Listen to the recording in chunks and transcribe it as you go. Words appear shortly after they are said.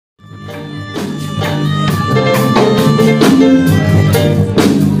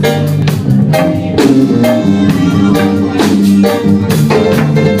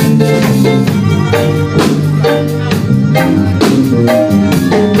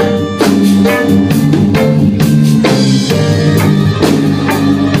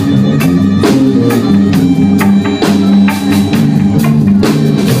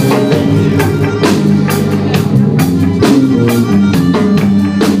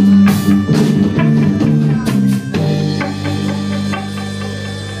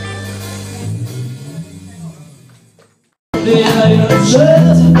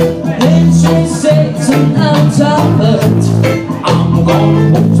I'm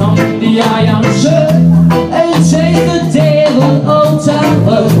gonna put on the iron shirt and chase the devil out of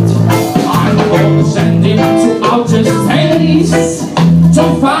earth. I'm gonna send him to outer space to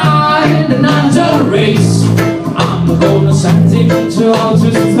find another race. I'm gonna send him to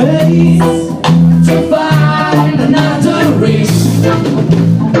outer space to find another race.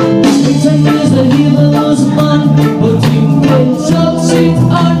 Pretend is the hero's man, but you can judge it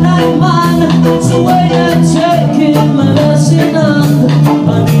on that man. So when I'm taking my lesson on,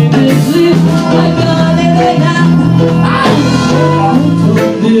 I need to sleep, I got it right now. I'm put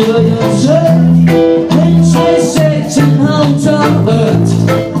the iron shirt and chase Satan out of earth.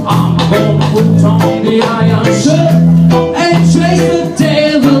 I'm gonna put on the iron shirt and chase the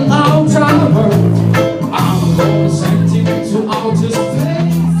devil out of earth. I'm gonna send him to outer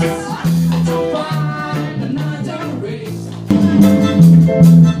space to find another race.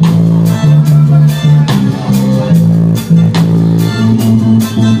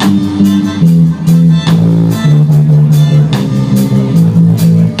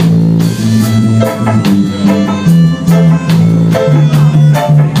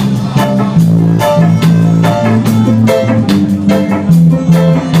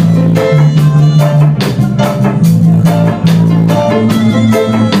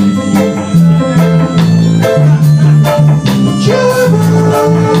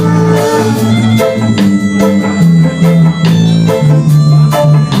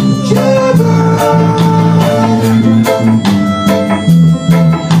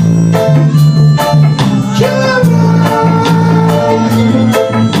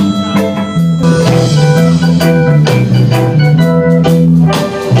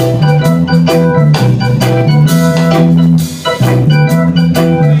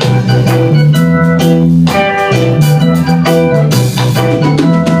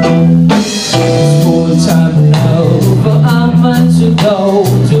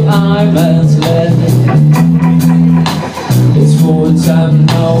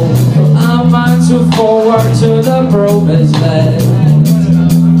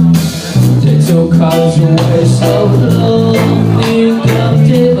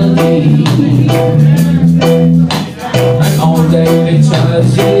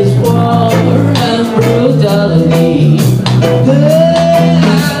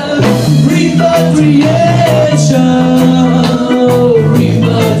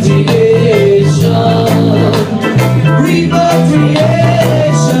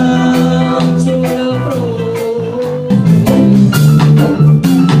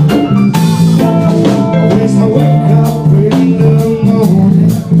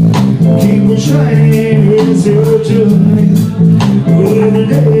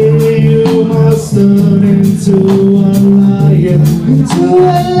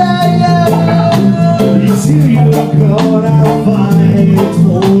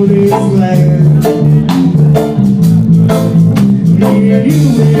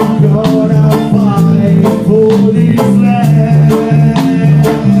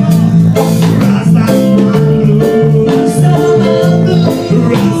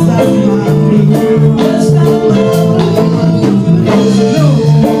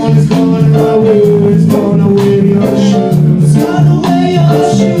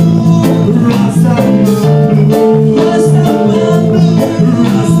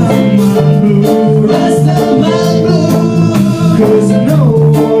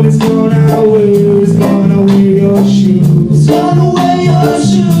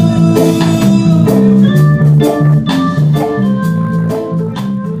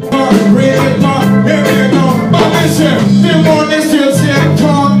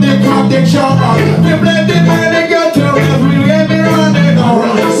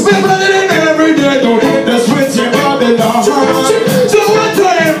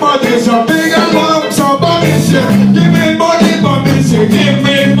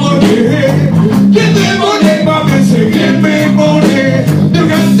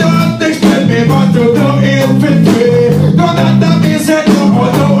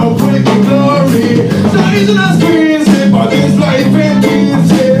 But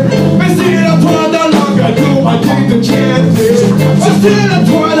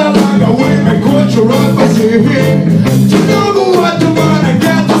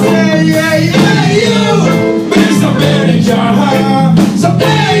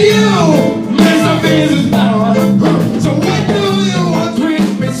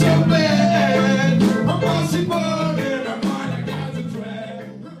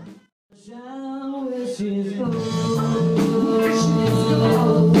she's gone.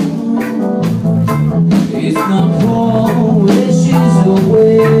 It's not wrong when she's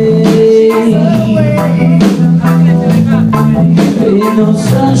away. Ain't no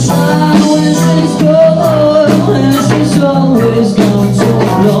sunshine when she's gone, and she's always gone so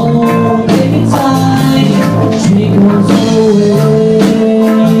long. Anytime she goes away,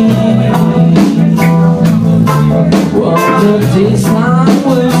 wonder takes time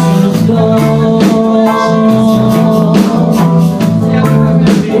when she's gone.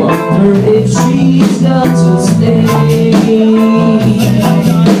 Wonder if she's got to stay.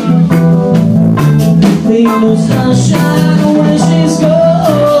 Ain't no sunshine